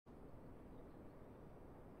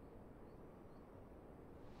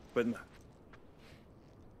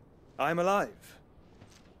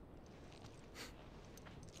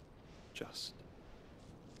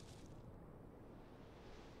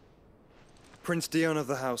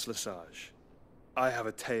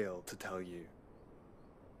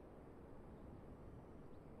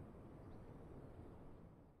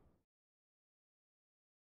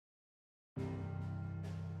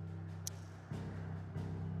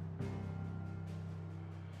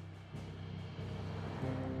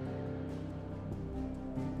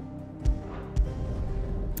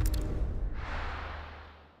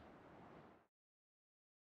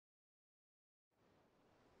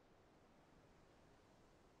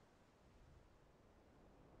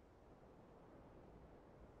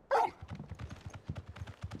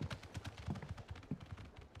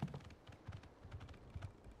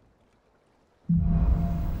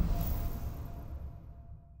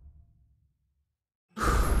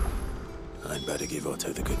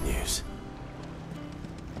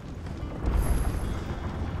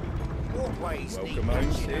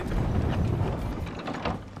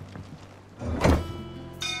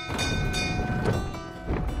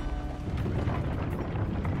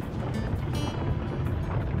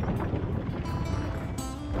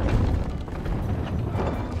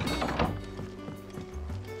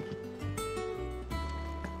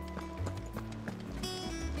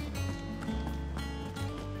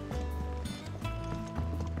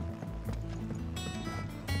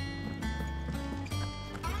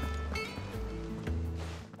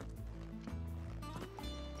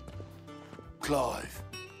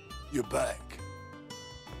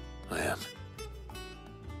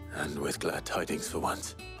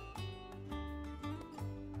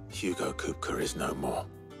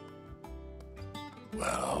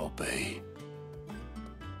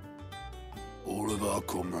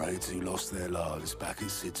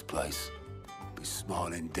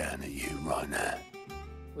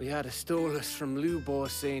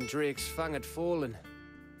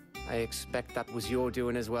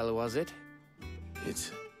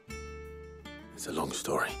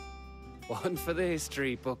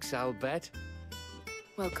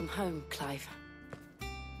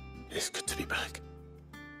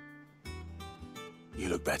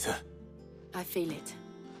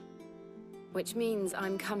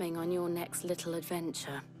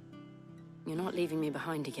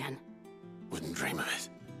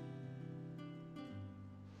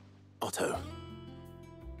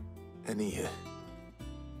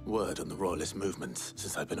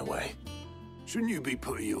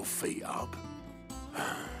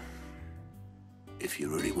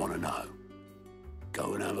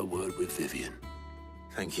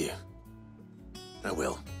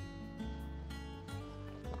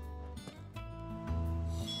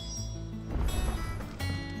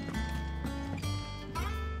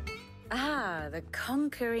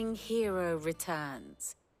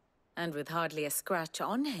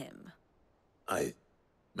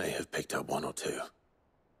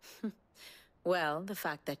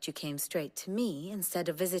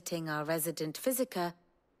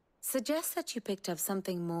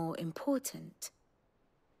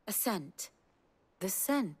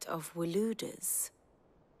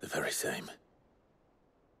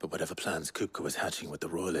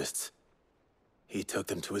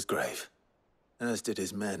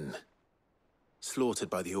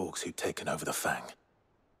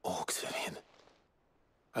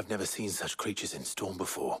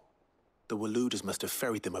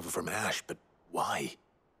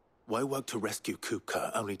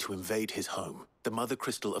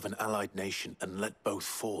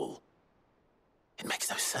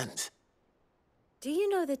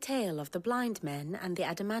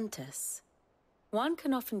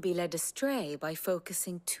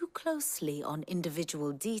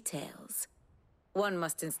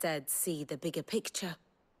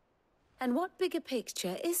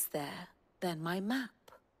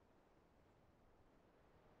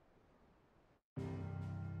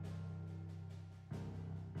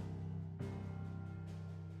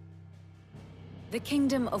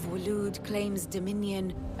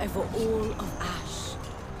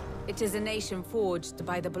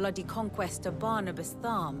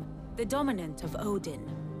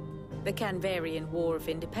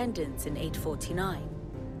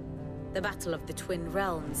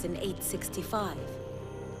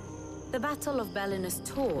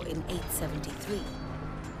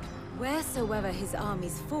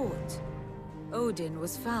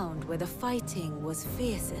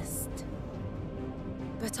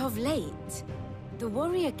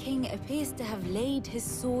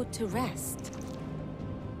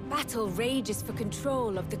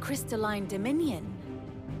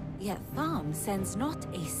Yet Tharm sends not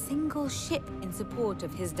a single ship in support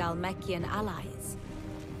of his Dhalmekian allies.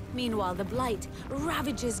 Meanwhile, the Blight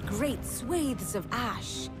ravages great swathes of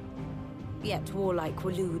ash. Yet warlike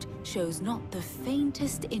Waloed shows not the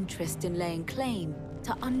faintest interest in laying claim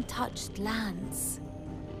to untouched lands.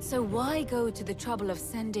 So why go to the trouble of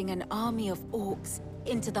sending an army of orcs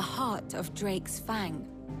into the heart of Drake's Fang,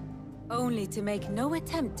 only to make no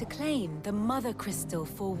attempt to claim the Mother Crystal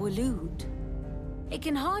for Waloed? It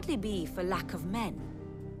can hardly be for lack of men.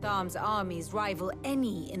 Tharm's armies rival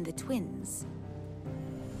any in the Twins.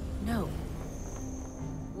 No.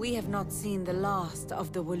 We have not seen the last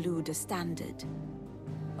of the Waloed standard.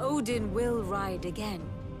 Odin will ride again.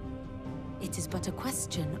 It is but a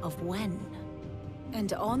question of when.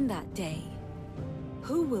 And on that day,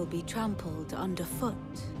 who will be trampled underfoot?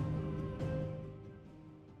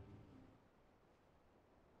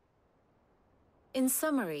 In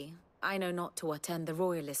summary, I know not to what end the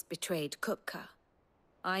Royalists betrayed Kupka.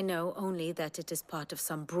 I know only that it is part of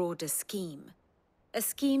some broader scheme. A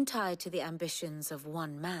scheme tied to the ambitions of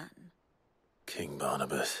one man. King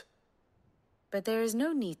Barnabas. But there is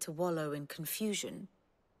no need to wallow in confusion.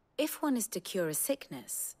 If one is to cure a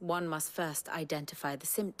sickness, one must first identify the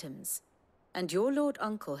symptoms. And your Lord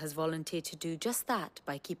Uncle has volunteered to do just that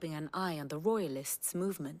by keeping an eye on the Royalists'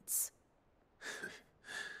 movements.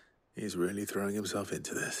 He's really throwing himself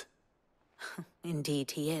into this.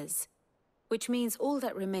 Indeed he is. Which means all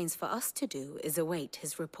that remains for us to do is await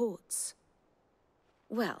his reports.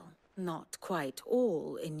 Well, not quite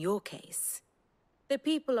all in your case. The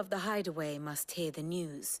people of the Hideaway must hear the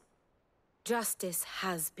news. Justice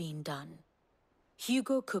has been done.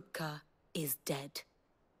 Hugo Kupka is dead.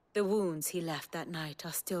 The wounds he left that night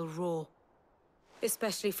are still raw,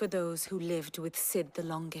 especially for those who lived with Sid the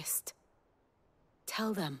longest.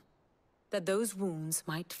 Tell them that those wounds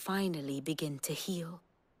might finally begin to heal.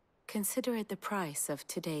 Consider it the price of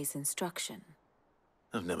today's instruction.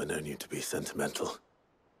 I've never known you to be sentimental.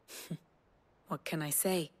 What can I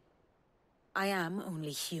say? I am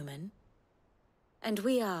only human. And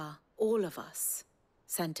we are, all of us,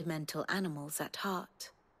 sentimental animals at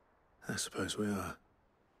heart. I suppose we are.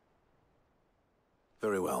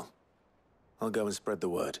 Very well. I'll go and spread the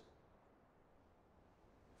word.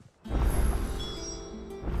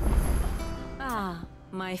 Ah,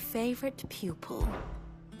 my favorite pupil.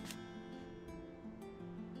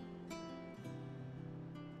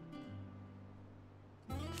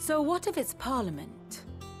 So what of its parliament?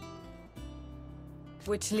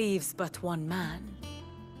 Which leaves but one man.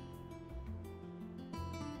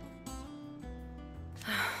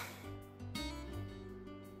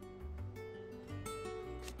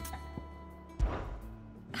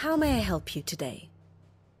 How may I help you today?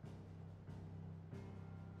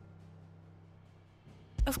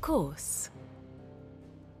 Of course.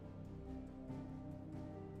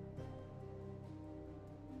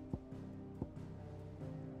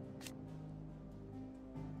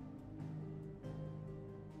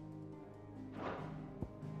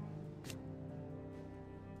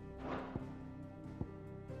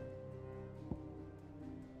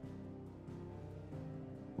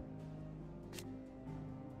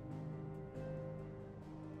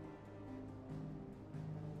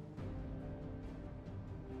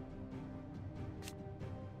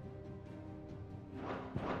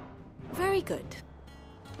 Very good.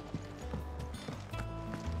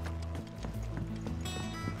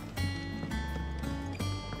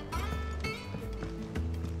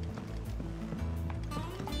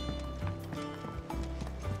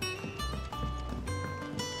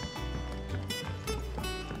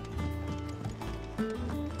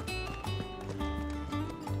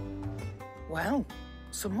 Well,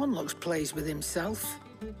 someone looks pleased with himself.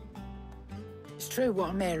 It's true what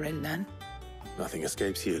I'm hearing, then. Nothing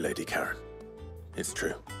escapes you, Lady Karen. It's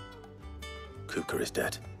true. Kupka is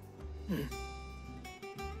dead.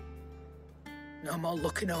 No more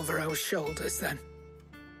looking over our shoulders, then.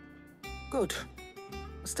 Good.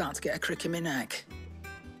 I'm starting to get a crick in my neck.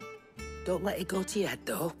 Don't let it go to your head,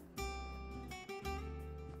 though.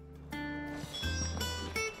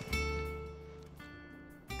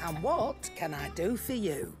 And what can I do for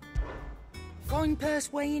you? Going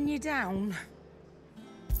purse weighing you down?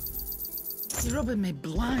 You're rubbing me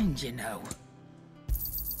blind, you know.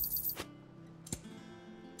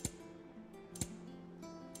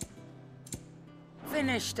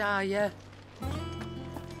 Finished, are you?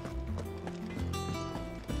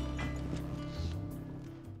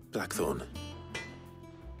 Blackthorn,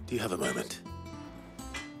 do you have a moment?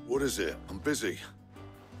 What is it? I'm busy.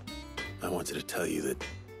 I wanted to tell you that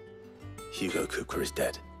Hugo Kupka is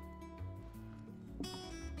dead.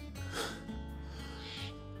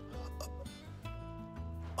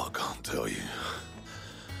 can't tell you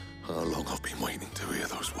how long I've been waiting to hear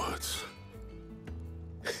those words.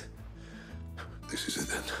 This is it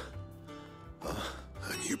then.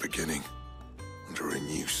 A new beginning under a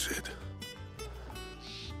new Sid.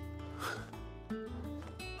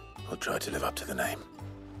 I'll try to live up to the name.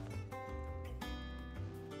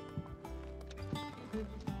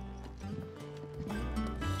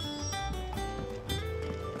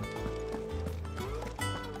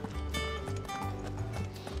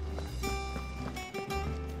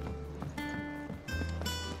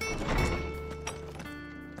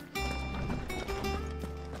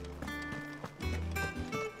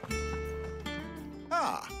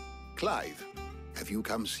 Ah, Clive. Have you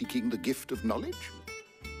come seeking the gift of knowledge?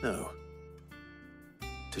 No.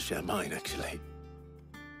 To share mine, actually.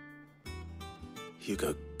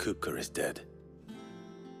 Hugo Kupka is dead.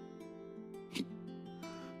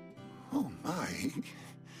 Oh, my.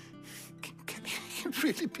 Can it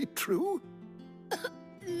really be true?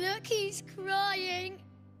 Look, he's crying.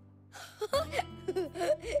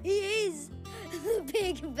 He is. The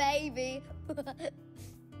big baby.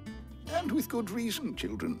 And with good reason,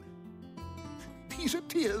 children. These are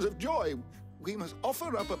tears of joy. We must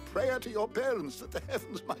offer up a prayer to your parents that the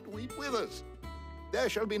heavens might weep with us. There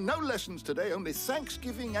shall be no lessons today, only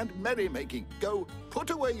thanksgiving and merrymaking. Go,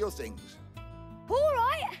 put away your things. All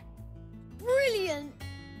right. Brilliant.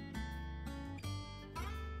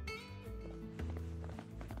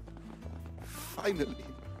 Finally,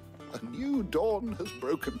 a new dawn has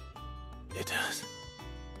broken. It has.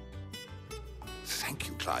 Thank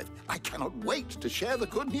you, Clive. I cannot wait to share the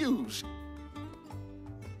good news.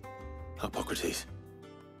 Hippocrates.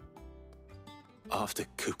 After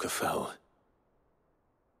Kupka fell,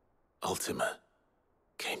 Ultima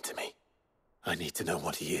came to me. I need to know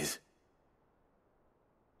what he is.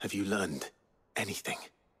 Have you learned anything?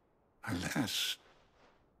 Alas,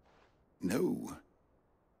 no.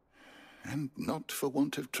 And not for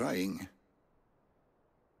want of trying.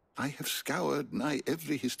 I have scoured nigh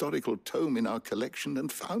every historical tome in our collection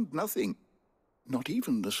and found nothing. Not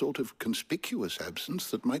even the sort of conspicuous absence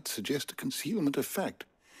that might suggest a concealment of fact.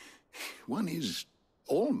 One is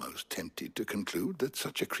almost tempted to conclude that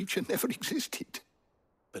such a creature never existed.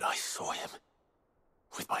 But I saw him.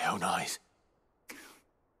 With my own eyes.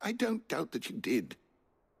 I don't doubt that you did.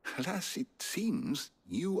 Alas, it seems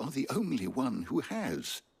you are the only one who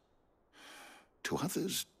has. To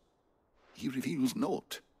others, he reveals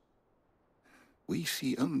naught. We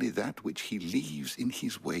see only that which he leaves in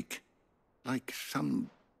his wake, like some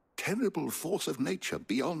terrible force of nature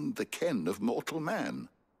beyond the ken of mortal man.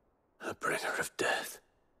 A bringer of death.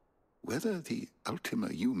 Whether the Ultima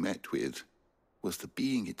you met with was the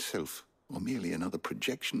being itself, or merely another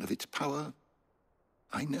projection of its power,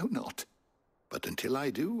 I know not. But until I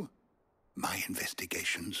do, my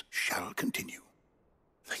investigations shall continue.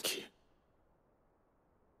 Thank you.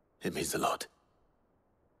 It means a lot.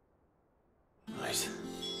 Right.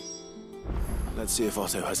 Let's see if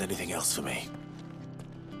Otto has anything else for me.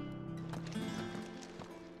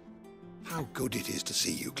 How good it is to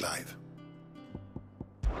see you, Clive.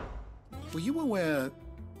 Were you aware...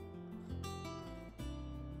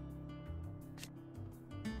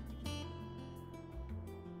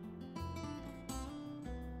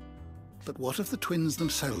 But what of the twins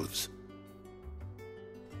themselves?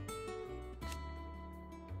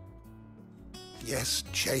 Yes,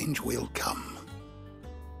 change will come.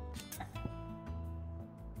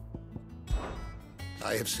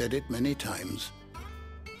 I have said it many times.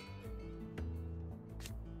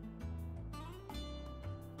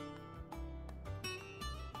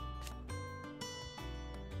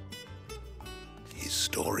 His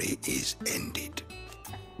story is ended.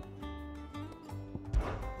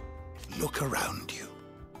 Look around you.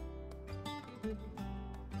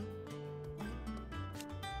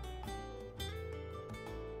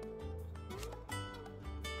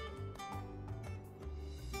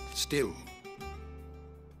 Still,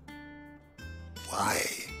 why?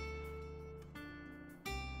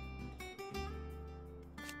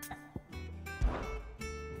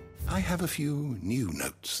 I have a few new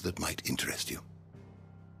notes that might interest you.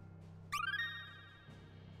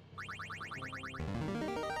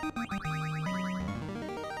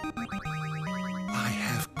 I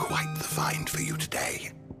have quite the find for you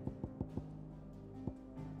today.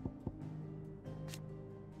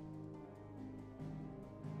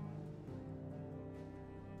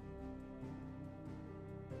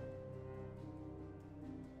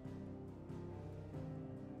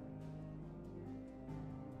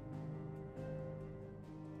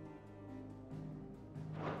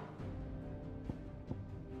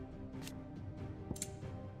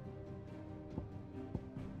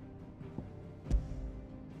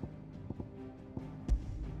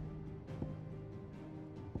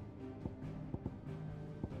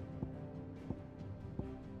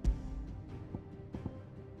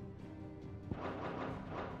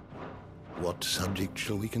 What subject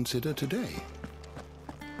shall we consider today?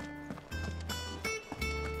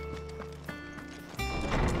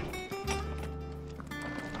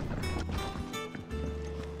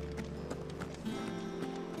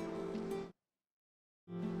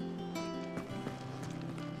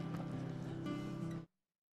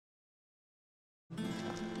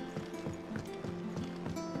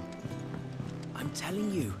 I'm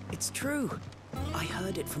telling you, it's true. I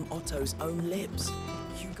heard it from Otto's own lips.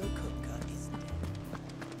 Hugo Kupka is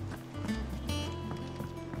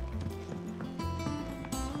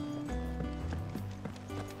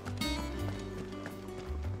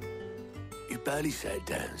You barely sat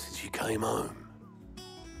down since you came home.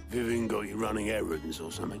 Vivian got you running errands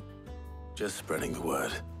or something? Just spreading the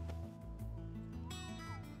word.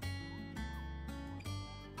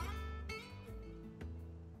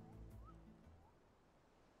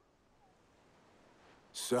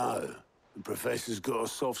 So, the Professor's got a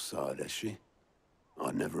soft side, has she?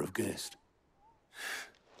 I'd never have guessed.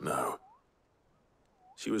 No.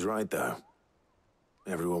 She was right, though.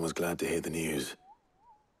 Everyone was glad to hear the news.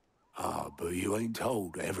 Ah, but you ain't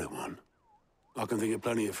told everyone. I can think of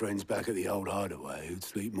plenty of friends back at the old hideaway who'd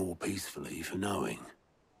sleep more peacefully for knowing.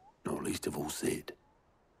 Not least of all Sid.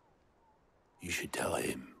 You should tell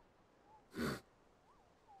him.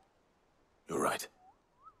 You're right.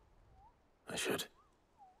 I should.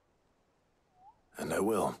 And I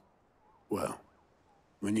will. Well,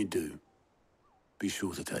 when you do, be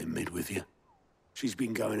sure to take Mid with you. She's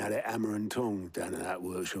been going at it hammer and tongs down in that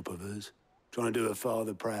workshop of hers, trying to do her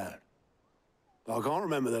father proud. I can't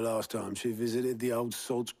remember the last time she visited the old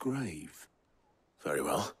sod's grave. Very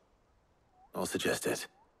well. I'll suggest it.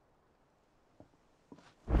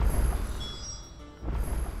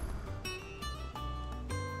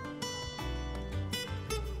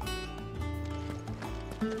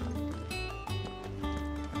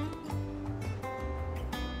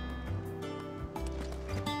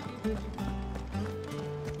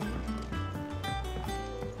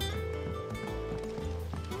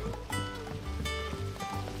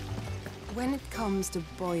 When it comes to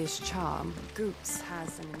boyish charm, Goops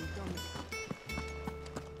has an indomitable...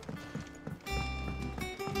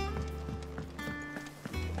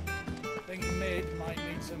 I think Mid might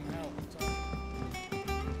need some help,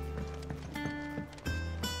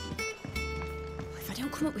 If I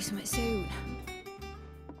don't come up with something soon.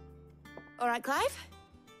 All right, Clive?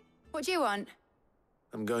 What do you want?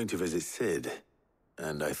 I'm going to visit Sid,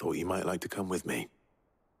 and I thought you might like to come with me.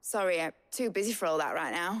 Sorry, I'm too busy for all that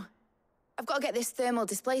right now. I've got to get this thermal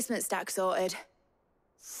displacement stack sorted.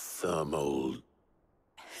 Thermal...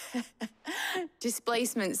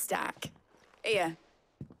 Displacement stack. Here.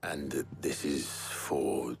 And this is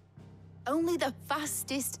for... Only the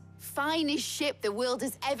fastest, finest ship the world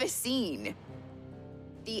has ever seen.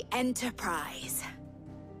 The Enterprise.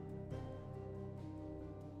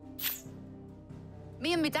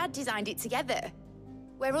 Me and my dad designed it together.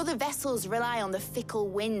 Where other vessels rely on the fickle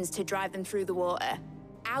winds to drive them through the water,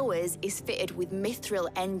 ours is fitted with mithril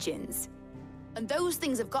engines. And those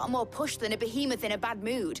things have got more push than a behemoth in a bad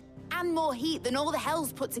mood, and more heat than all the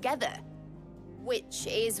hells put together. Which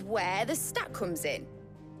is where the stack comes in.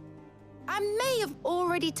 I may have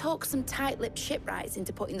already talked some tight-lipped shipwrights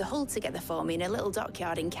into putting the hull together for me in a little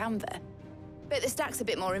dockyard in Canva. But the stack's a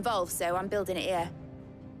bit more involved, so I'm building it here.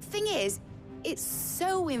 Thing is, it's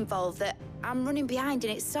so involved that I'm running behind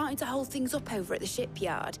and it's starting to hold things up over at the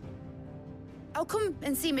shipyard. I'll come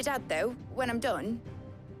and see my dad, though, when I'm done.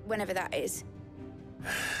 Whenever that is.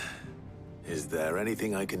 Is there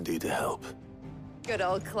anything I can do to help? Good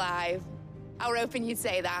old Clive. I were hoping you'd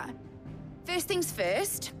say that. First things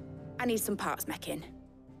first, I need some parts meching.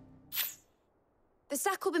 The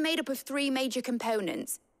stack will be made up of 3 major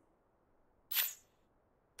components.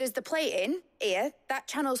 There's the plating, here, that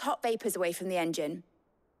channels hot vapors away from the engine.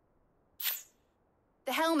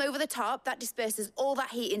 The helm over the top, that disperses all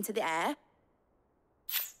that heat into the air.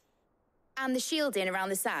 And the shielding around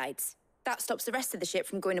the sides. That stops the rest of the ship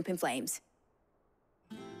from going up in flames.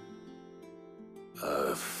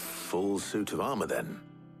 A full suit of armor, then.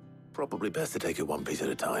 Probably best to take it one piece at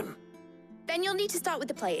a time. Then you'll need to start with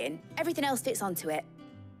the plating. Everything else fits onto it.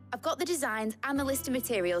 I've got the designs and the list of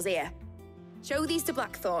materials here. Show these to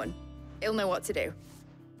Blackthorn. He'll know what to do.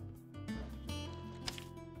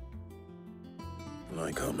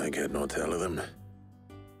 I can't make head nor tail of them.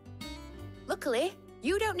 Luckily,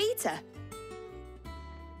 you don't need to.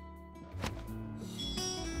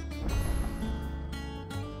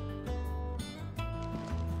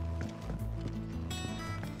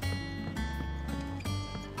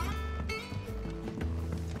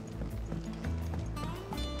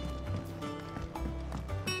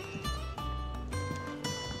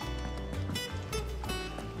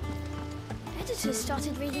 daughter's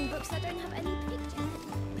started reading books that don't have any pictures.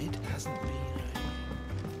 Mid hasn't been.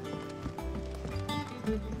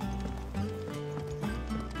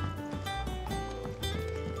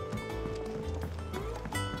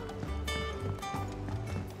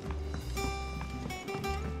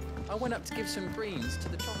 I went up to give some greens to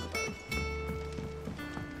the chocobo.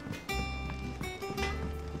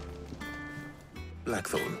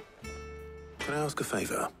 Blackthorn, can I ask a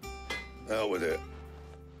favor? Out with it.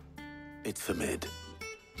 It's for Mid.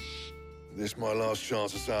 This my last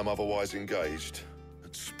chance to say I'm otherwise engaged.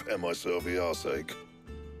 I'd spare myself the arseache.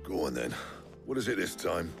 Go on then. What is it this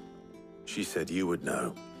time? She said you would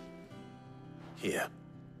know. Here.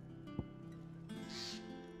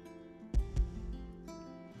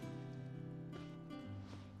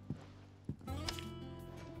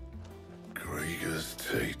 Krieger's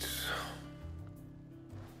Tates.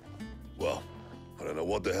 Well, I don't know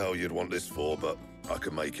what the hell you'd want this for, but I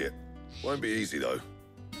can make it. Won't be easy, though.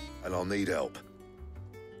 And I'll need help.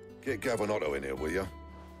 Get Gav and Otto in here, will you?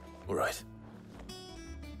 All right.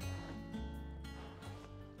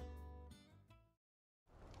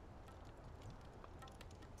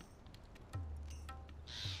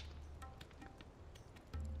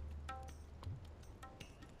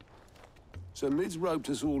 So Mid's roped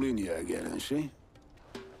us all in here again, has she?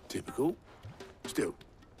 Typical. Still,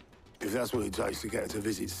 if that's what it takes to get her to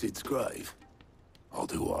visit Sid's grave, I'll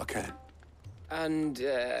do what I can. And,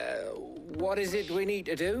 what is it we need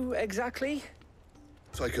to do, exactly?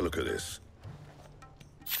 Take a look at this.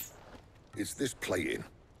 It's this plating.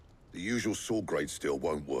 The usual saw grade steel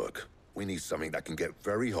won't work. We need something that can get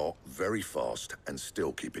very hot, very fast, and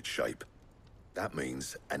still keep its shape. That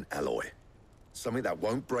means an alloy. Something that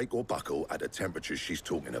won't break or buckle at the temperatures she's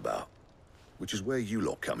talking about. Which is where you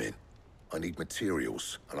lot come in. I need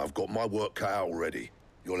materials, and I've got my work cut out already.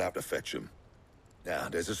 You'll have to fetch them. Now,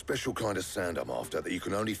 there's a special kind of sand I'm after that you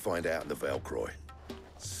can only find out in the Velcroy.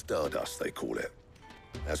 Stardust, they call it.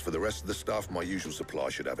 As for the rest of the stuff, my usual supply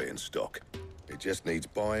should have it in stock. It just needs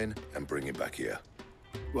buying and bringing back here.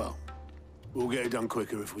 Well, we'll get it done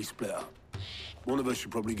quicker if we split up. One of us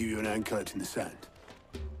should probably give you an hand collecting the sand.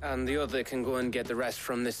 And the other can go and get the rest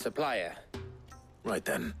from this supplier. Right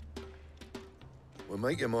then. Well,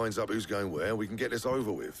 make your minds up who's going where, and we can get this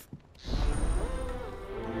over with.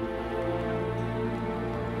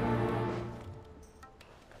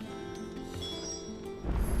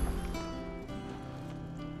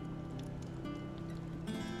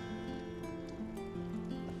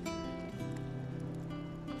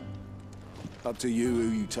 Up to you who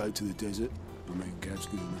you take to the desert. I mean, Gav's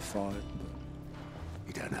good in the fight, but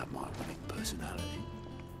you don't have my winning personality.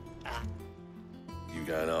 You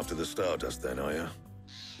going after the Stardust then, are you?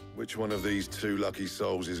 Which one of these two lucky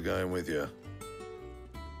souls is going with you?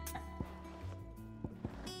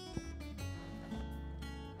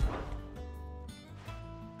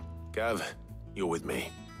 Gav, you're with me.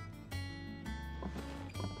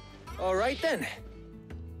 All right, then.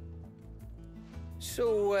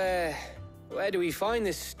 So, where do we find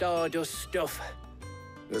this Stardust stuff?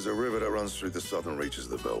 There's a river that runs through the southern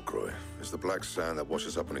reaches of the Velcroy. It's the black sand that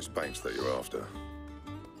washes up on its banks that you're after.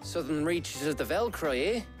 Southern reaches of the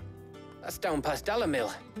Velcroy, eh? That's down past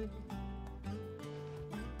Dalamil.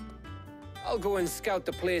 I'll go and scout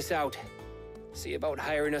the place out. See about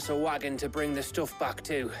hiring us a wagon to bring the stuff back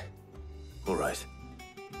to. All right.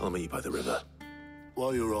 I'll meet you by the river.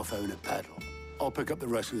 While you're off having a paddle, I'll pick up the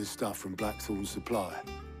rest of the stuff from Blackthorn's supplier.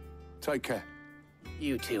 Take care.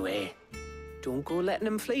 You two, eh? Don't go letting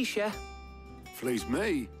them fleece ya. Fleece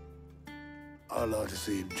me? I'd like to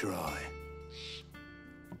see him try.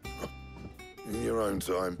 In your own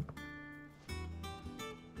time.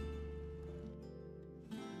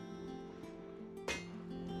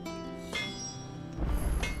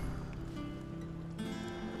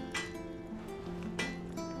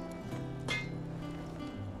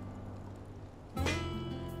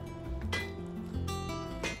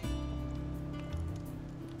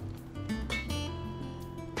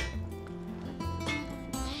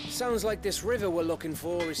 Sounds like this river we're looking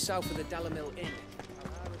for is south of the Dalamil Inn.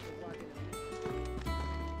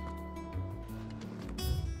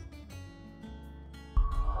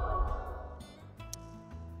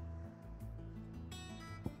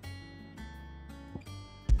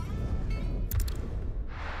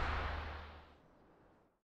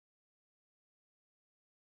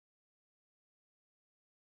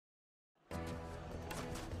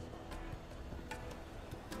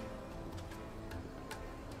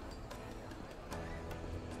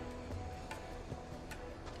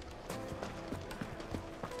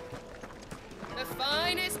 The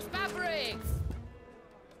finest fabrics!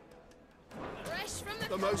 Fresh from the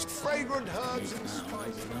most fragrant herbs and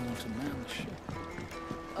spices.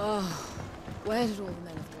 Oh, where did all the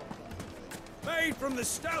men of war go? Made from the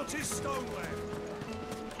stoutest stoneware.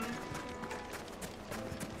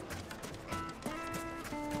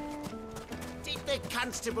 Did the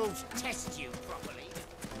constables test you properly?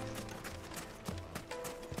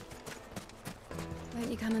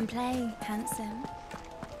 Won't you come and play, handsome?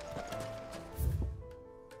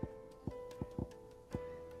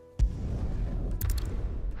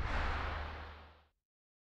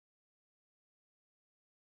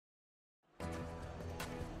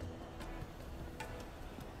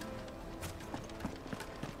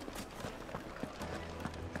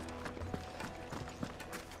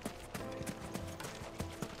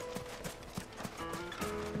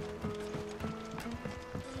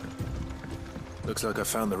 Looks like I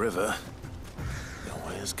found the river. Now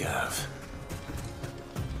where's Gav?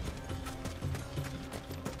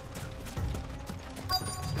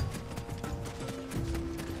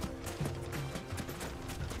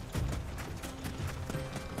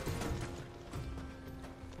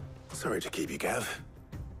 Sorry to keep you, Gav.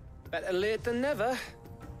 Better late than never.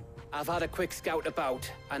 I've had a quick scout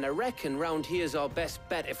about, and I reckon round here's our best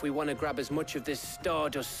bet if we want to grab as much of this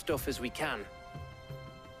Stardust stuff as we can.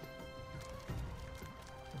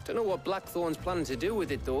 Don't know what Blackthorn's planning to do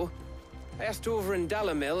with it, though. I asked over in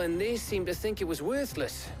Dalamil, and they seem to think it was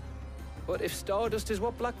worthless. But if Stardust is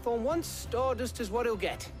what Blackthorn wants, Stardust is what he'll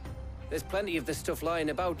get. There's plenty of the stuff lying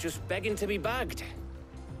about, just begging to be bagged.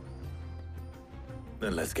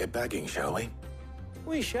 Then let's get bagging, shall we?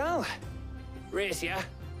 We shall. Race ya.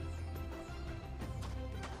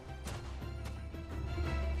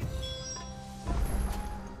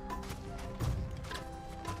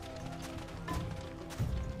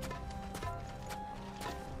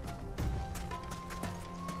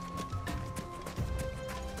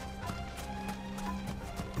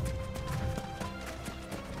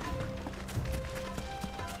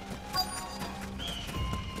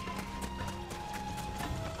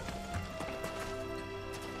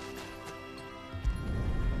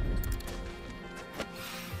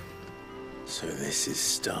 So this is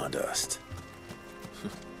Stardust.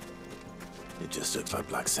 It just looks like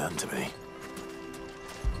black sand to me.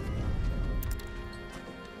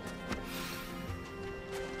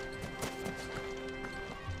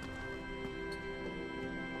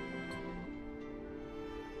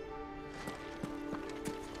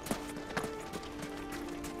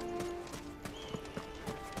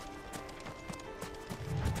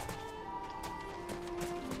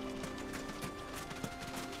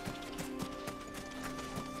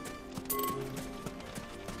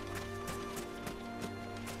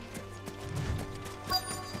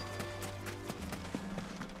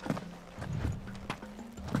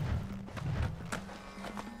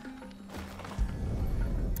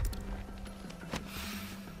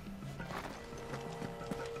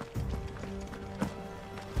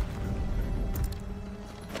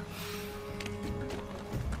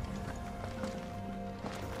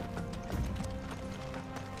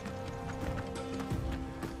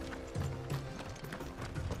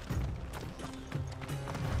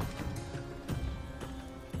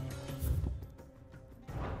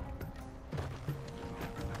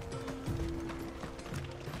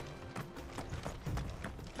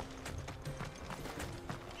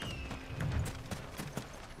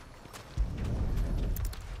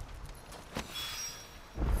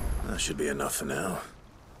 That should be enough for now.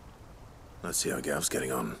 Let's see how Gav's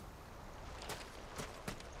getting on.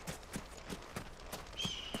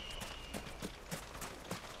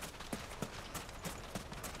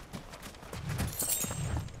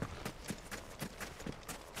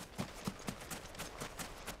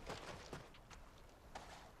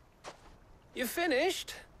 You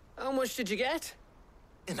finished? How much did you get?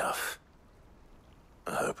 Enough.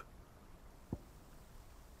 I hope.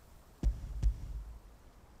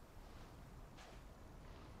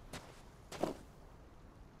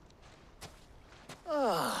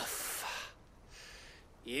 Oh,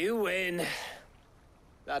 you win.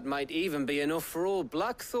 That might even be enough for old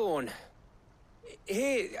Blackthorn.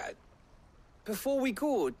 Hey, before we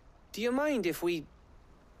go, do you mind if we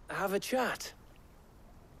have a chat?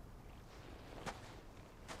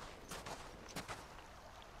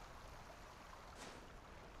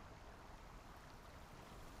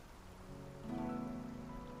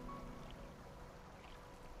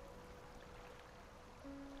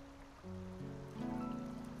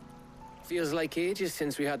 Feels like ages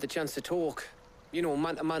since we had the chance to talk. You know,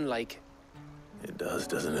 man to man like. It does,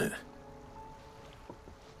 doesn't it?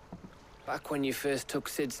 Back when you first took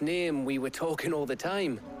Sid's name, we were talking all the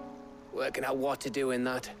time. Working out what to do in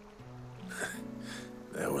that.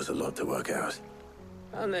 There was a lot to work out.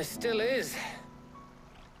 And there still is.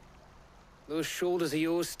 Those shoulders of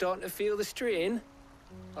yours starting to feel the strain?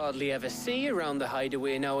 Hardly ever see you around the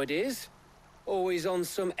hideaway nowadays. Always on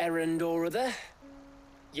some errand or other.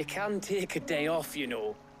 You can take a day off, you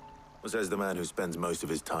know. Says the man who spends most of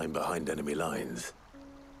his time behind enemy lines.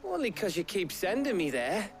 Only 'cause you keep sending me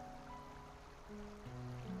there.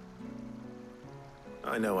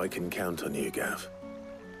 I know I can count on you, Gav.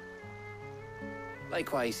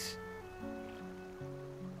 Likewise.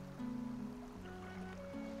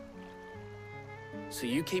 So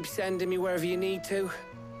you keep sending me wherever you need to,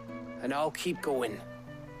 and I'll keep going.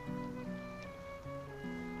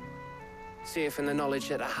 Safe in the knowledge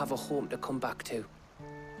that I have a home to come back to.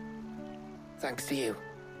 Thanks to you.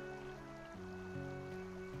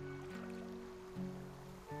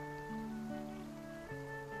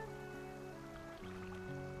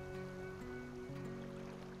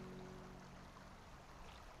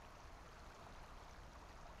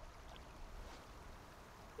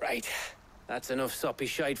 Right. That's enough soppy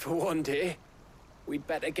shite for one day. We'd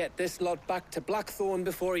better get this lot back to Blackthorn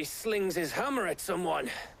before he slings his hammer at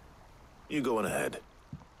someone. You go on ahead.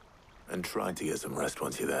 And try to get some rest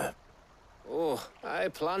once you're there. Oh, I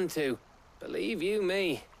plan to. Believe you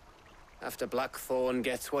me. After Blackthorn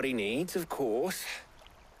gets what he needs, of course.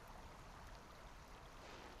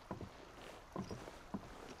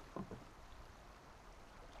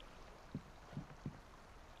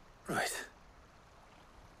 Right.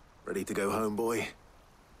 Ready to go home, boy?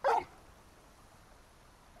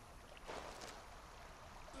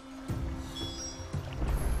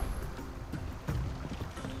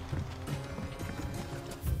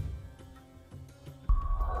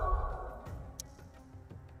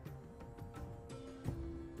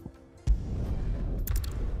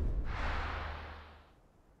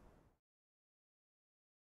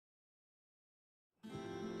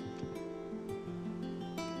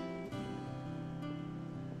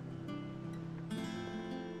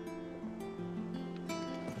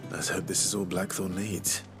 Let's hope this is all Blackthorn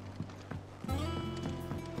needs.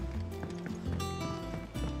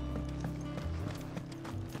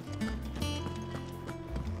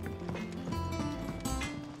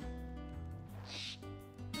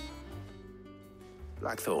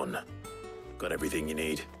 Blackthorn, got everything you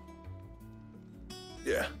need?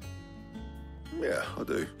 Yeah. Yeah, I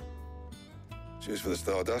do. Cheers for the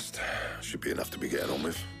Stardust. Should be enough to be getting on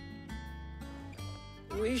with.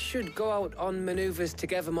 We should go out on maneuvers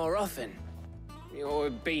together more often. You're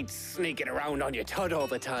beat sneaking around on your Todd all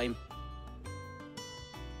the time.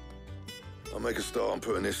 I'll make a start on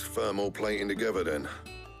putting this thermal plating together then.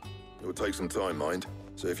 It will take some time, mind.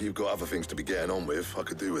 So if you've got other things to be getting on with, I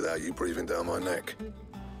could do without you breathing down my neck.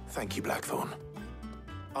 Thank you, Blackthorn.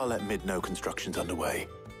 I'll let Mid know construction's underway.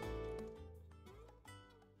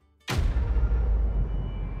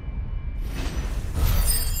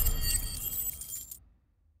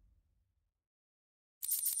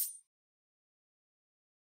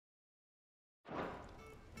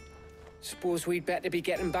 Suppose we'd better be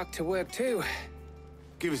getting back to work too.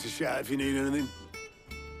 Give us a shout if you need anything.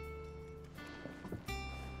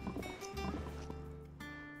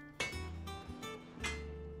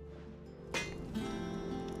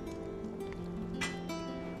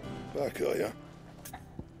 Back, are ya?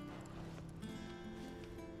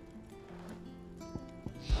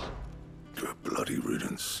 Good bloody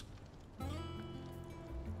riddance.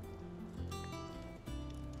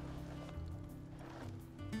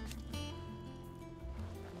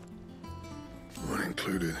 One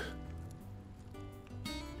included.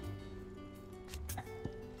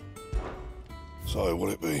 So,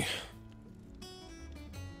 what'll it be?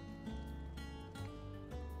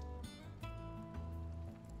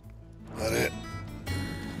 That it?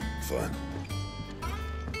 Fine.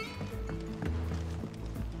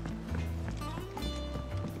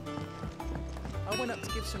 I went up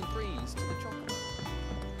to give some greens to the chocolate.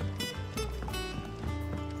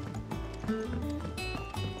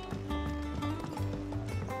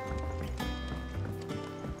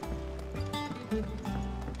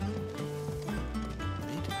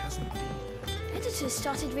 Editors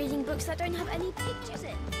started reading books that don't have any pictures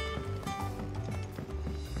in.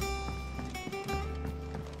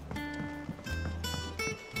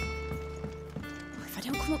 If I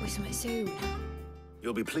don't come up with something soon.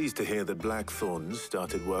 You'll be pleased to hear that Blackthorn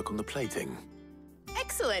started work on the plating.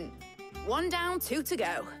 Excellent. 1 down, 2 to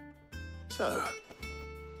go. So,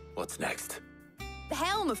 what's next? The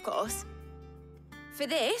helm, of course. For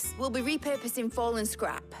this, we'll be repurposing fallen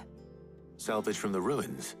scrap. Salvage from the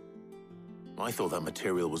ruins? I thought that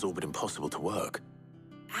material was all but impossible to work.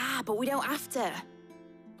 Ah, but we don't have to.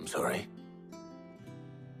 I'm sorry.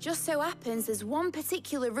 Just so happens there's one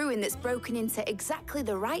particular ruin that's broken into exactly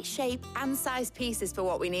the right shape and size pieces for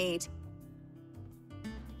what we need.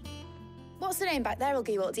 What's the name back there? I'll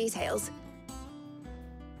give you all the details.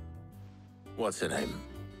 What's her name?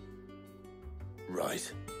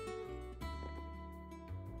 Right.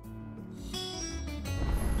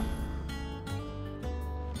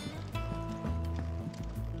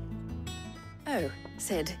 Oh,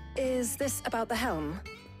 Sid, is this about the helm?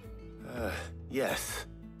 Yes.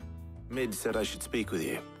 Mid said I should speak with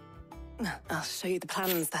you. I'll show you the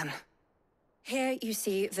plans then. Here you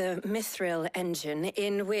see the mithril engine,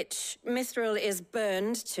 in which mithril is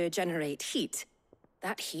burned to generate heat.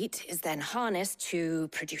 That heat is then harnessed to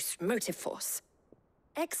produce motive force.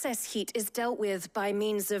 Excess heat is dealt with by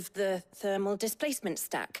means of the thermal displacement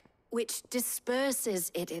stack, which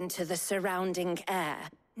disperses it into the surrounding air.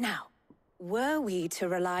 Now, were we to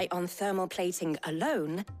rely on thermal plating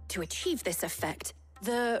alone to achieve this effect,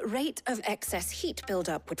 the rate of excess heat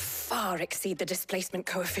buildup would far exceed the displacement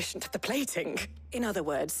coefficient of the plating. In other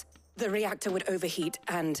words, the reactor would overheat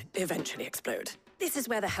and eventually explode. This is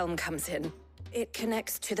where the helm comes in. It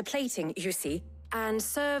connects to the plating, you see, and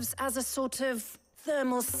serves as a sort of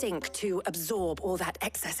thermal sink to absorb all that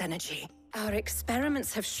excess energy. Our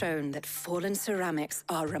experiments have shown that fallen ceramics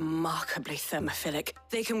are remarkably thermophilic.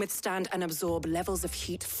 They can withstand and absorb levels of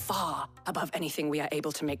heat far above anything we are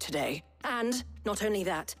able to make today. And not only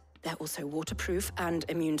that, they're also waterproof and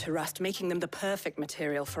immune to rust, making them the perfect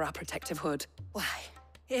material for our protective hood. Why,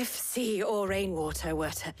 if sea or rainwater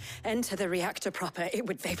were to enter the reactor proper, it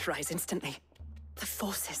would vaporize instantly. The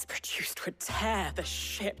forces produced would tear the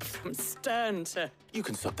ship from stern to... You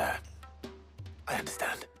can stop there. I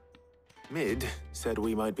understand. Mid said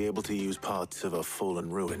we might be able to use parts of a fallen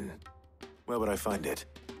ruin. Where would I find it?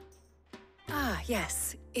 Ah,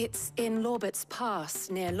 yes. It's in Lorbert's Pass,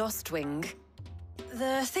 near Lostwing.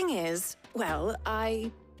 The thing is, well, I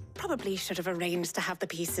probably should have arranged to have the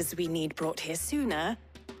pieces we need brought here sooner.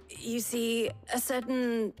 You see, a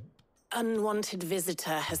certain unwanted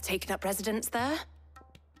visitor has taken up residence there.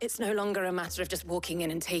 It's no longer a matter of just walking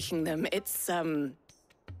in and taking them. It's,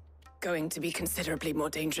 going to be considerably more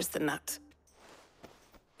dangerous than that.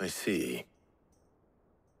 I see.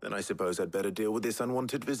 Then I suppose I'd better deal with this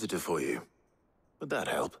unwanted visitor for you. Would that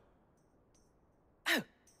help? Oh,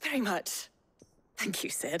 very much. Thank you,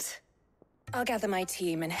 Sid. I'll gather my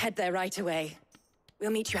team and head there right away.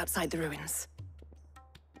 We'll meet you outside the ruins.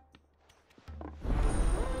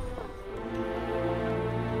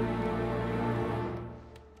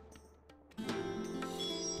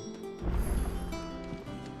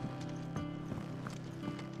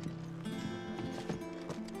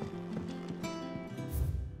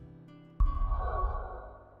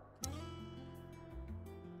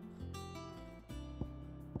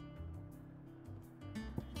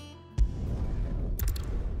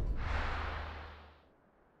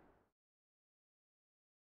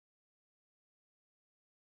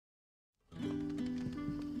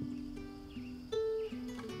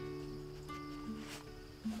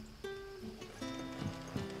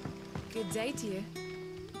 Good day to you,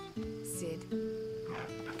 Sid.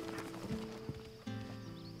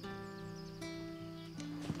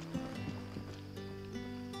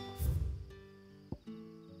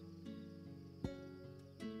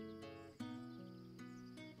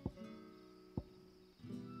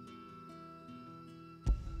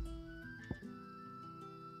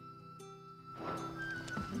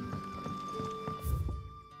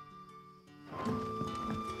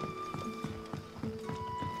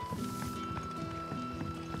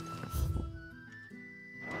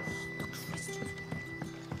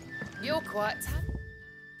 You're quite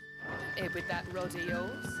talented with that rod of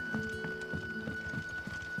yours.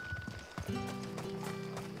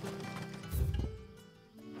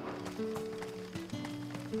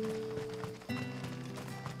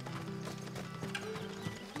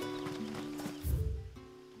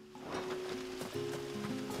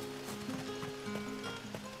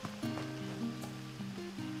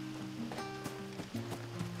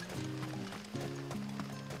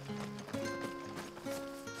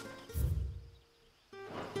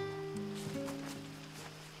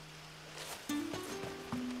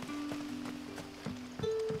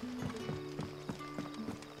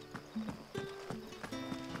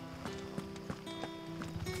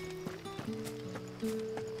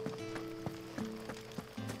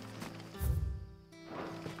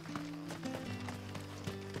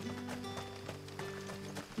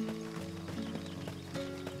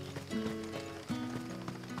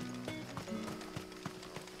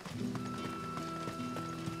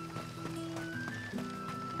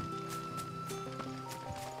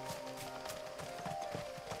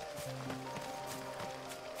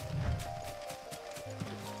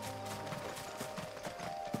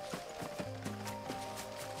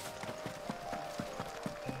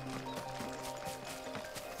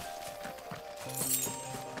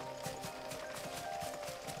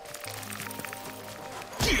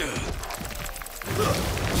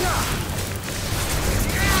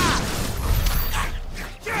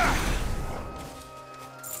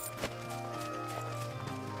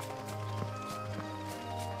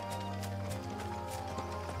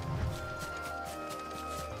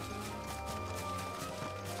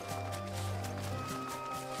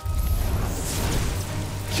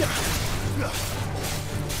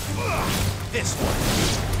 This one.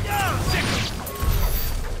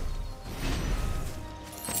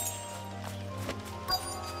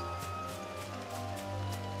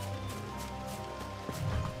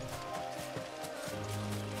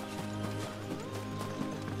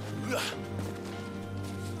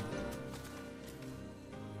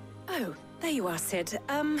 Oh, there you are, Sid.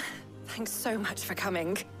 Thanks so much for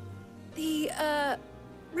coming. The,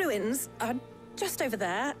 ruins are just over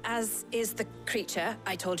there, as is the creature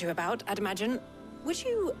I told you about, I'd imagine. Would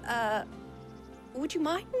you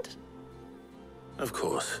mind? Of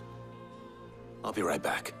course. I'll be right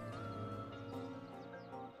back.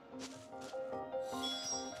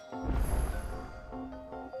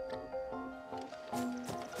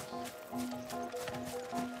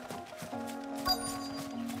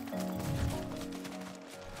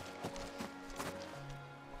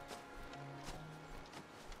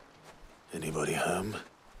 Anybody home?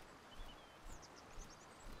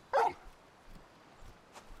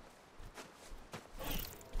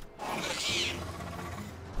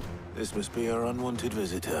 This must be our unwanted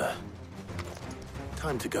visitor.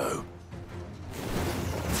 Time to go.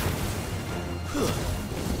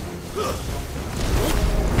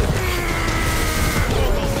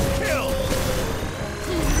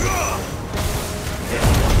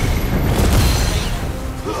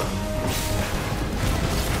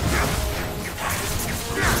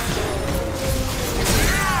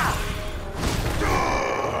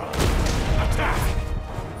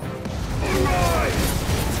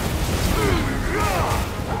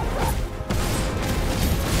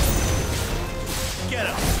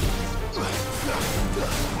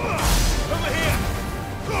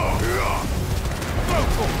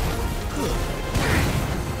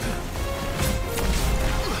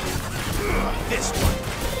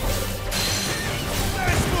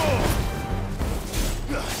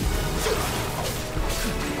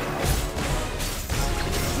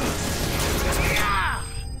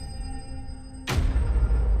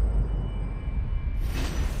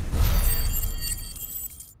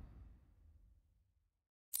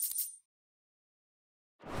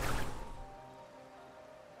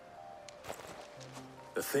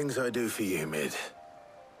 The things I do for you, Mid.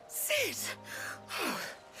 Sid! Oh,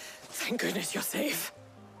 thank goodness you're safe.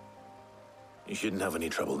 You shouldn't have any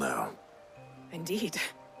trouble now. Indeed.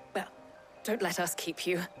 Well, don't let us keep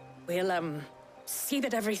you. We'll, see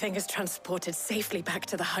that everything is transported safely back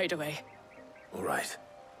to the hideaway. All right.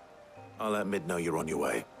 I'll let Mid know you're on your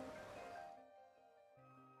way.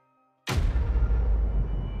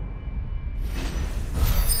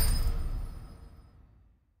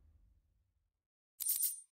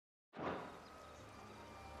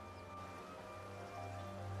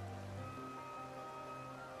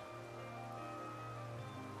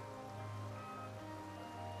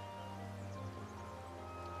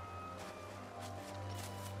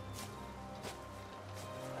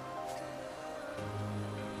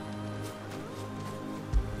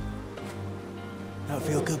 That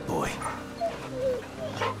feel good, boy?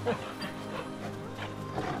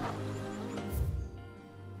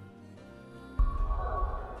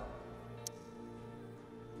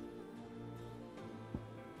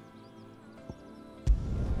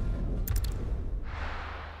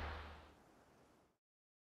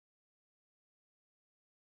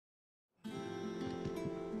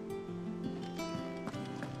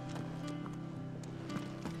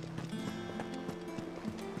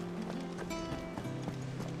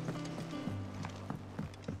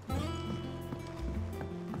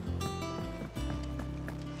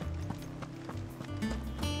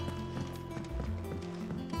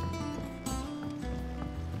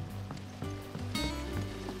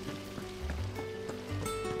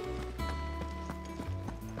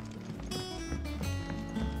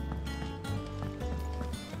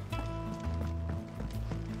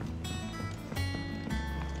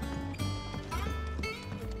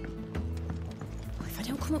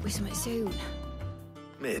 Come up with something soon.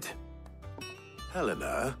 Mid.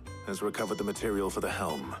 Helena has recovered the material for the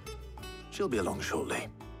helm. She'll be along shortly.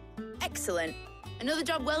 Excellent. Another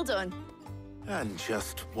job well done. And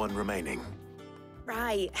just one remaining.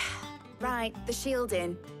 Right. Right, the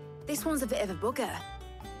shielding. This one's a bit of a bugger.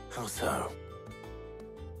 How so?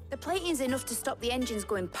 The plating's enough to stop the engines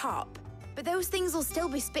going pop, but those things will still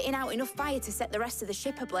be spitting out enough fire to set the rest of the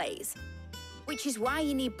ship ablaze. Which is why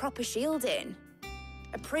you need proper shielding.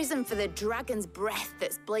 A prison for the dragon's breath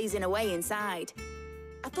that's blazing away inside.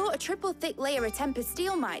 I thought a triple thick layer of tempered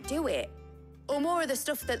steel might do it. Or more of the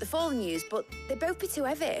stuff that the Fallen use, but they'd both be too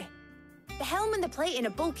heavy. The helm and the plating are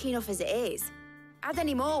bulky enough as it is. Add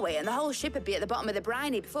any more weight and the whole ship would be at the bottom of the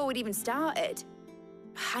briny before we'd even started.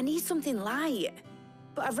 I need something light.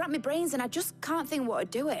 But I've racked my brains and I just can't think what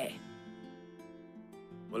would do it.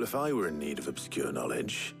 Well, if I were in need of obscure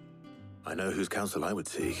knowledge, I know whose counsel I would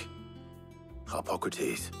seek.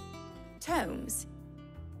 Harpocrates. Tomes?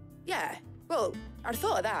 Yeah, well, I'd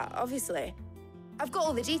thought of that, obviously. I've got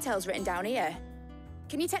all the details written down here.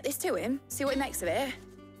 Can you take this to him, see what he makes of it?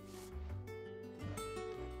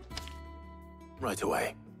 Right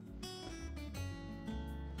away.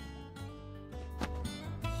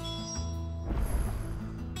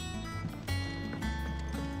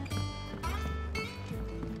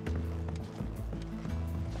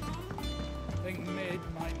 Think mid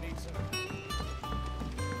might need some.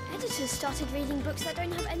 Editors started reading books that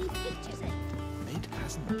don't have any pictures in. Mid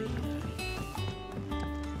hasn't been early.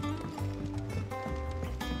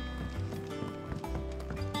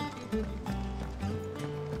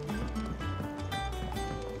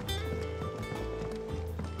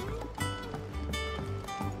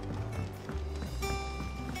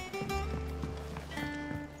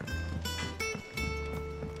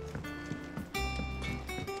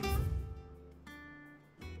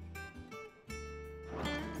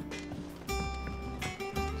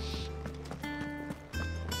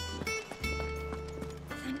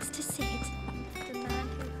 Thanks to Sid, the man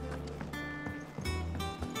who...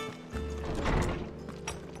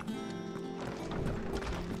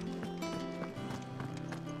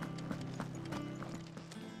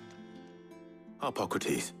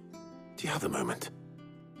 Harpocrates, do you have a moment?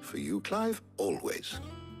 For you, Clive, always.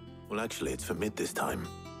 Well, actually, it's for Mid this time.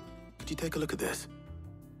 Could you take a look at this?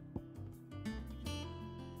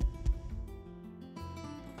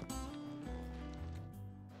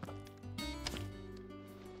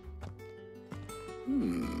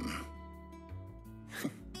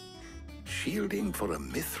 Shielding for a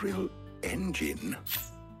mithril engine?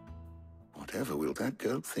 Whatever will that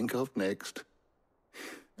girl think of next?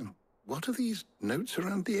 And what are these notes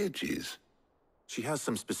around the edges? She has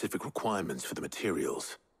some specific requirements for the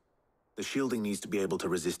materials. The shielding needs to be able to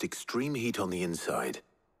resist extreme heat on the inside,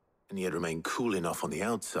 and yet remain cool enough on the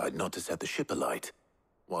outside not to set the ship alight,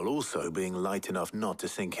 while also being light enough not to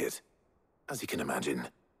sink it. As you can imagine,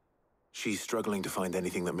 she's struggling to find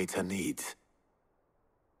anything that meets her needs.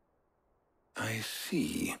 I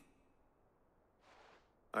see.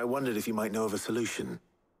 I wondered if you might know of a solution,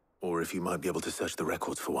 or if you might be able to search the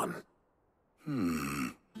records for one.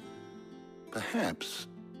 Perhaps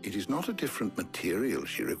it is not a different material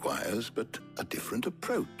she requires, but a different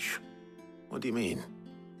approach. What do you mean?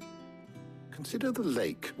 Consider the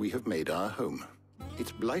lake we have made our home.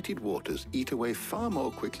 Its blighted waters eat away far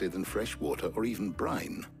more quickly than fresh water or even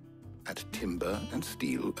brine, at timber and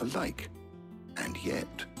steel alike. And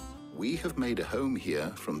yet, we have made a home here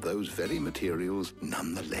from those very materials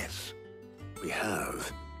nonetheless. We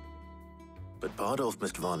have. But Bardolph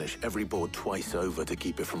must varnish every board twice over to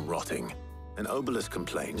keep it from rotting. And Obelus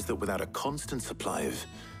complains that without a constant supply of...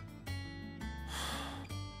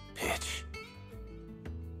 pitch.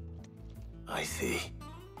 I see.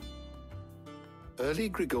 Early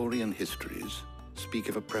Gregorian histories speak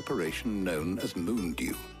of a preparation known as moon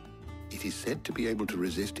dew. It is said to be able to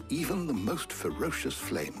resist even the most ferocious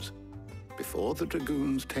flames. Before the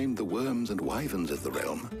dragoons tamed the worms and wyverns of the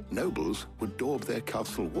realm, nobles would daub their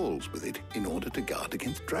castle walls with it in order to guard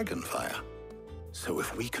against dragonfire. So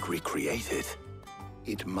if we could recreate it...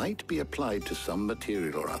 It might be applied to some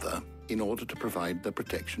material or other in order to provide the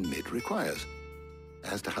protection Mid requires.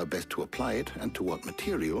 As to how best to apply it and to what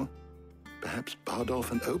material, perhaps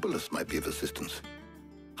Bardolph and Obelus might be of assistance.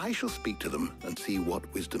 I shall speak to them and see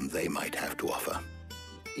what wisdom they might have to offer.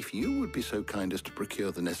 If you would be so kind as to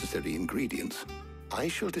procure the necessary ingredients, I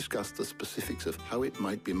shall discuss the specifics of how it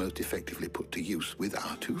might be most effectively put to use with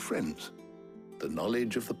our two friends. The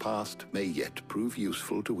knowledge of the past may yet prove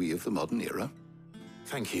useful to we of the modern era.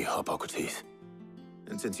 Thank you, Harpocrates.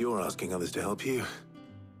 And since you're asking others to help you,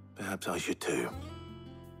 perhaps I should too.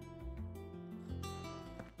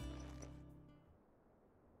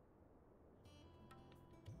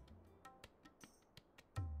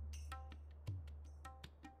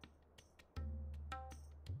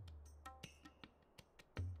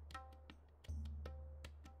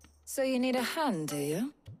 So you need a hand, do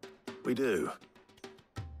you? We do.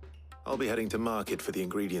 I'll be heading to market for the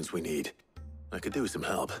ingredients we need. I could do with some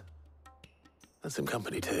help. And some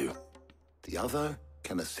company, too. The other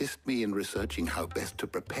can assist me in researching how best to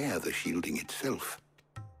prepare the shielding itself.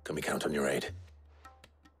 Can we count on your aid?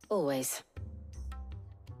 Always.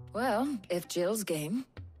 Well, if Jill's game.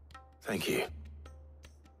 Thank you.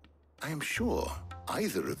 I am sure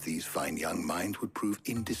either of these fine young minds would prove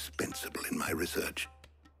indispensable in my research.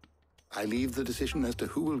 I leave the decision as to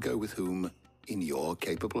who will go with whom in your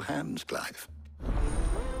capable hands, Clive.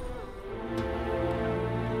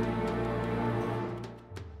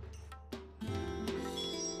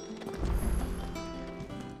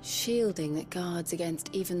 Shielding that guards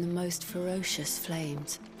against even the most ferocious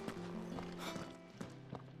flames.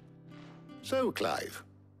 So, Clive,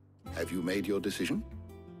 have you made your decision?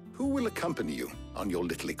 Who will accompany you on your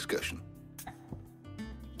little excursion?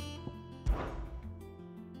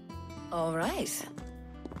 All right.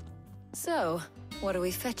 So, what are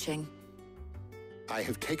we fetching? I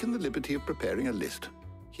have taken the liberty of preparing a list.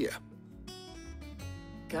 Here.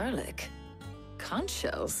 Garlic? Conch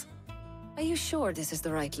shells? Are you sure this is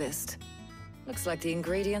the right list? Looks like the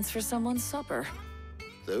ingredients for someone's supper.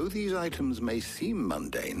 Though these items may seem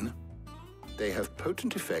mundane, they have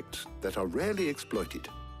potent effects that are rarely exploited,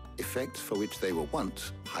 effects for which they were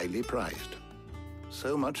once highly prized.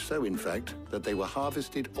 So much so, in fact, that they were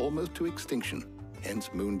harvested almost to extinction, hence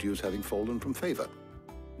moon dews having fallen from favor.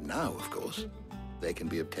 Now, of course, they can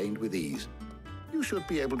be obtained with ease. You should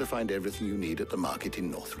be able to find everything you need at the market in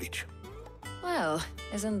Northreach. Well,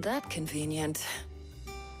 isn't that convenient?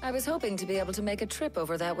 I was hoping to be able to make a trip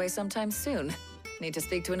over that way sometime soon. Need to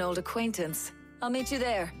speak to an old acquaintance. I'll meet you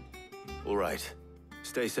there. All right.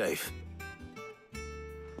 Stay safe.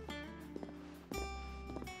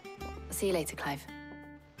 See you later, Clive.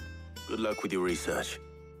 Good luck with your research.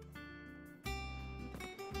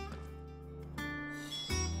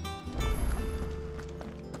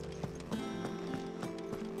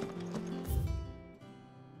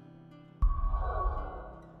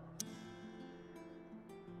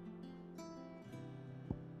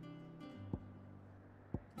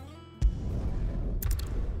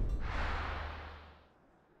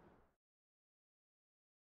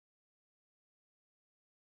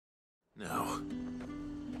 Now,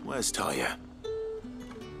 where's Talia?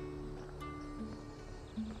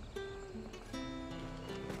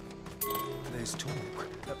 There's talk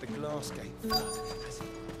at the glass gate.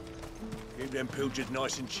 Keep them pilgers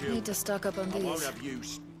nice and chill. Need to stock up on I won't these. have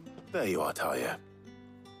use. There you are, Talia.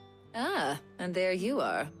 Ah, and there you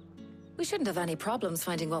are. We shouldn't have any problems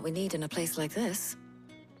finding what we need in a place like this.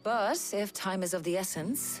 But if time is of the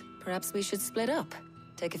essence, perhaps we should split up.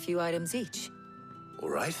 Take a few items each. All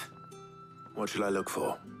right. What shall I look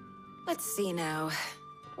for? Let's see now.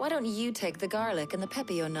 Why don't you take the garlic and the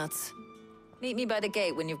pepio nuts? Meet me by the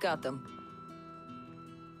gate when you've got them.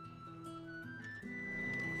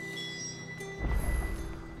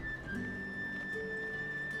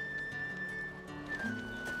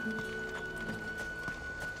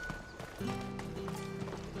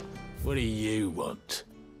 What do you want?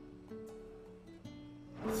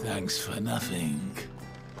 Thanks for nothing.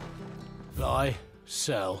 Buy,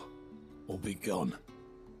 sell, or be gone.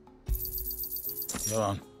 Go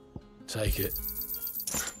on, take it.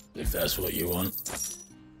 If that's what you want.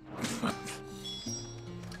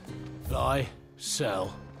 Buy,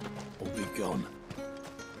 sell, or be gone.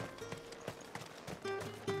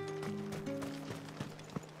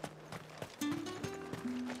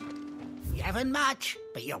 You haven't much,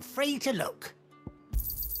 but you're free to look.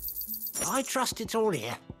 I trust it's all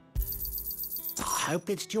here. I hope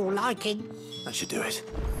it's to your liking. That should do it.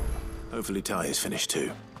 Hopefully Talia's finished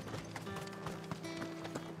too.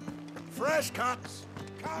 Fresh cuts.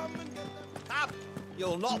 Come and get them. Come.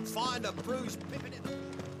 You'll not find a bruised pippin in them.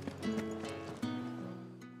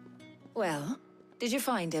 Well, did you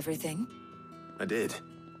find everything? I did.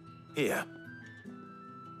 Here.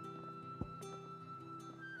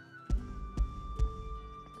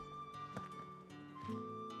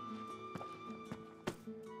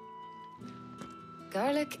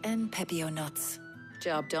 Garlic and pepio nuts.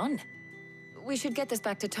 Job done. We should get this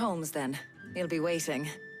back to Tomes then. He'll be waiting.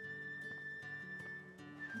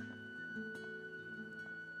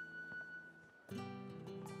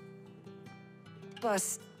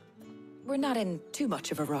 But we're not in too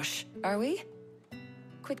much of a rush, are we?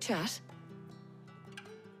 Quick chat.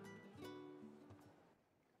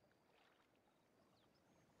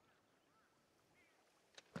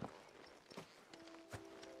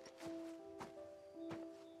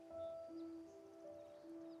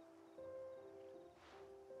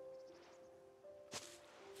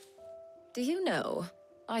 Do you know,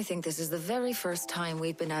 I think this is the very first time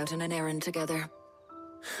we've been out on an errand together.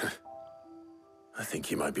 I think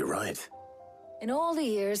you might be right. In all the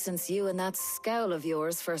years since you and that scowl of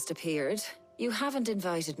yours first appeared, you haven't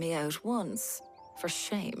invited me out once. For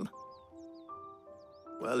shame.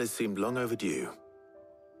 Well, it seemed long overdue.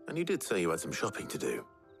 And you did say you had some shopping to do.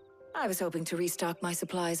 I was hoping to restock my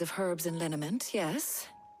supplies of herbs and liniment, yes.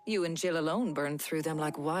 You and Jill alone burned through them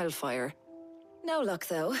like wildfire. No luck,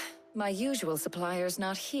 though. My usual supplier's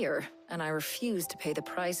not here, and I refuse to pay the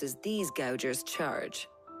prices these gougers charge.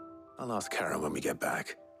 I'll ask Karen when we get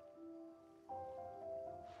back.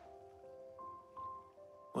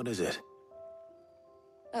 What is it?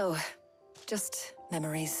 Oh, just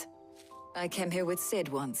memories. I came here with Sid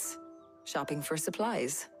once, shopping for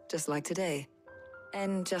supplies, just like today.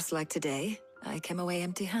 And just like today, I came away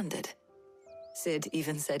empty-handed. Sid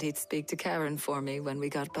even said he'd speak to Karen for me when we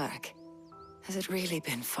got back. Has it really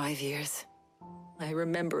been 5 years? I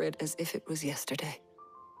remember it as if it was yesterday.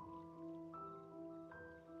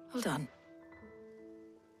 Hold on.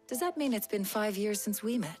 Does that mean it's been 5 years since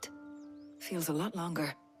we met? Feels a lot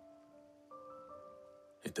longer.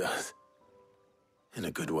 It does. In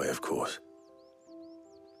a good way, of course.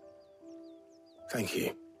 Thank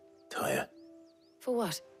you, Taya. For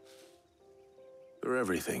what? For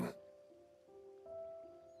everything.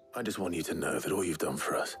 I just want you to know that all you've done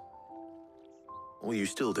for us, all you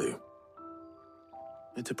still do,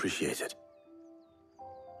 it's appreciated.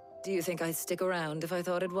 Do you think I'd stick around if I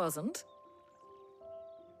thought it wasn't?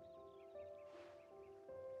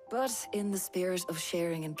 But in the spirit of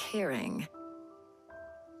sharing and caring,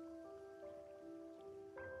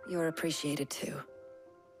 you're appreciated too,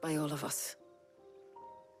 by all of us.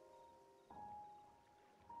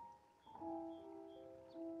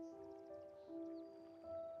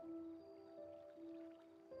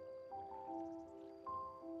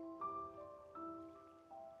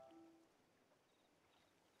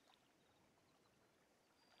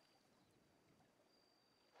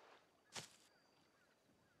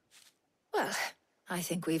 Well, I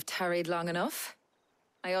think we've tarried long enough.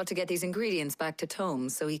 I ought to get these ingredients back to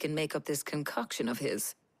Tomes so he can make up this concoction of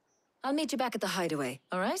his. I'll meet you back at the hideaway,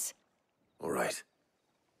 all right? All right.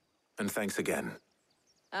 And thanks again.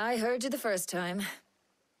 I heard you the first time.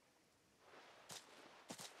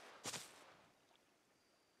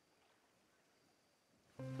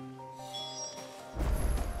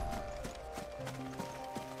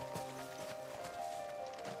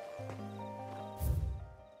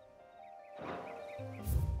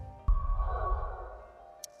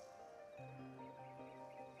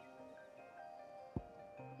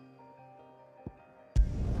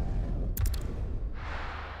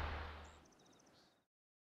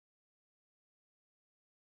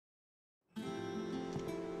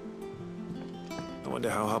 I wonder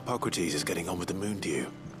how Harpocrates is getting on with the Moon Dew.